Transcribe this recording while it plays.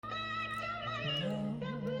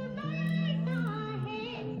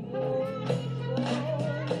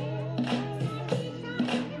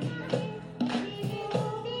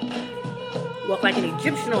off like an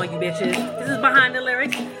Egyptian on you bitches. This is behind the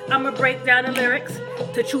lyrics. I'ma break down the lyrics.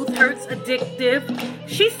 The truth hurts addictive.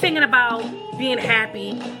 She's singing about being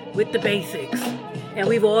happy with the basics. And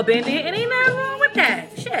we've all been there, and ain't nothing wrong with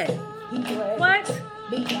that. Shit. What?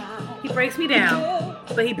 He breaks me down,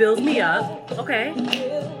 but he builds me up. Okay.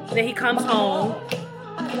 Then he comes home,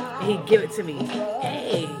 and he give it to me.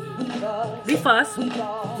 Hey. We fuss.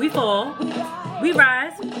 We fall. We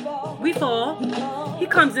rise. We fall. He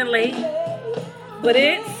comes in late. But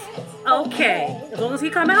it's okay. As long as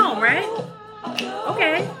he coming home, right?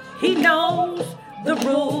 Okay. He knows the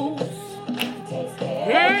rules.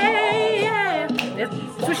 Hey, yeah. That's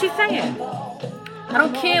what she's saying. I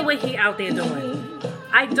don't care what he out there doing.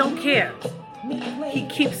 I don't care. He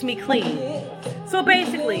keeps me clean. So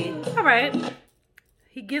basically, all right.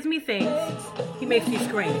 He gives me things. He makes me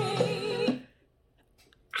scream.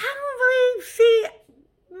 I don't really see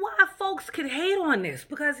why folks could hate on this,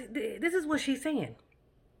 because this is what she's saying.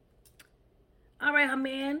 All right, her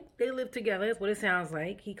man, they live together. That's what it sounds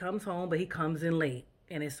like. He comes home, but he comes in late,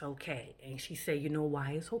 and it's okay. And she said, you know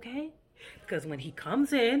why it's okay? Because when he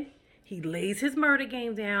comes in, he lays his murder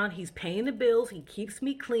game down. He's paying the bills. He keeps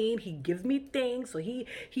me clean. He gives me things. So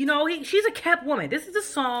she's a kept woman. This is a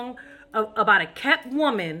song about a kept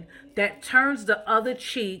woman that turns the other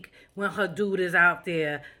cheek when her dude is out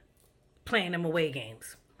there playing them away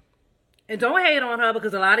games. And don't hate on her,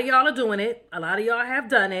 because a lot of y'all are doing it. A lot of y'all have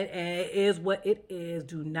done it, and it is what it is.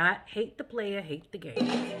 Do not hate the player, hate the game.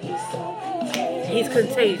 He's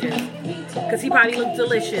contagious, because he probably looks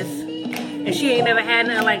delicious, and she ain't never had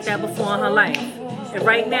nothing like that before in her life. And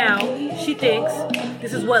right now, she thinks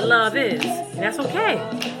this is what love is. And that's okay. You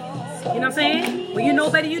know what I'm saying? When you know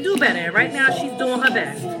better, you do better. And right now, she's doing her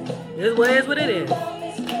best. This is what it is.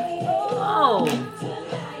 Oh.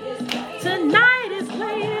 Tonight is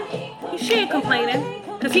playing. She ain't complaining,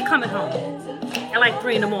 because he coming home at like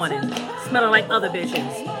 3 in the morning, smelling like other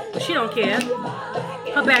bitches. But she don't care.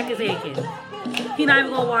 Her back is aching. He not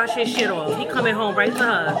even gonna wash his shit off. He coming home right to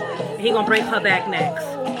her, and he gonna break her back next.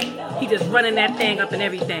 He just running that thing up and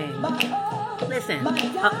everything. Listen,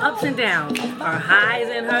 her ups and downs, her highs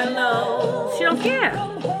and her lows. She don't care.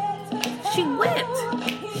 She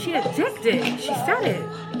whipped. She addicted. She said it.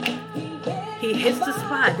 He hits the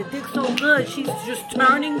spot. The dick's so good. She's just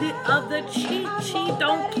turning the other cheek. She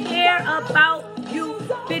don't care about you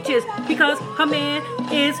bitches, because her man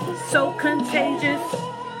is so contagious.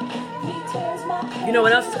 You know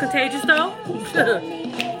what else is contagious though?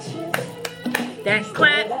 That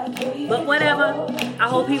clap. But whatever. I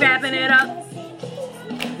hope he wrapping it up.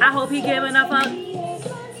 I hope he giving up.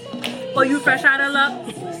 Or you fresh out of luck.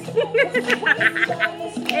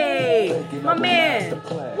 Hey, my man.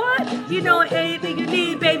 What? You know anything you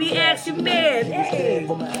need, baby, ask your man. Hey.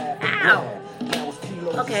 Ow.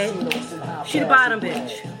 Okay. She the bottom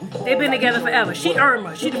bitch. They've been together forever. She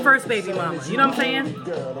Irma. She the first baby mama. You know what I'm saying?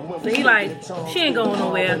 So he like, she ain't going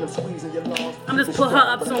nowhere. I'm just put her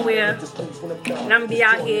up somewhere. And I'm gonna be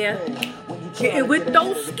out here getting with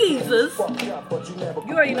those skeezers.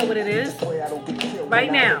 You already know what it is.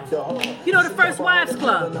 Right now. You know the First Wives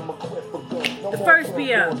Club. The first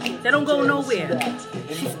BM. They don't go nowhere.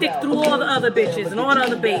 She stick through all the other bitches and all the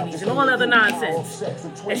other babies and all the other nonsense.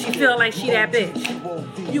 And she feel like she that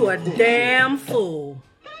bitch. You a damn fool.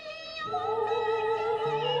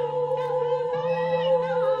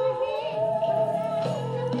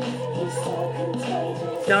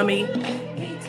 Dummy.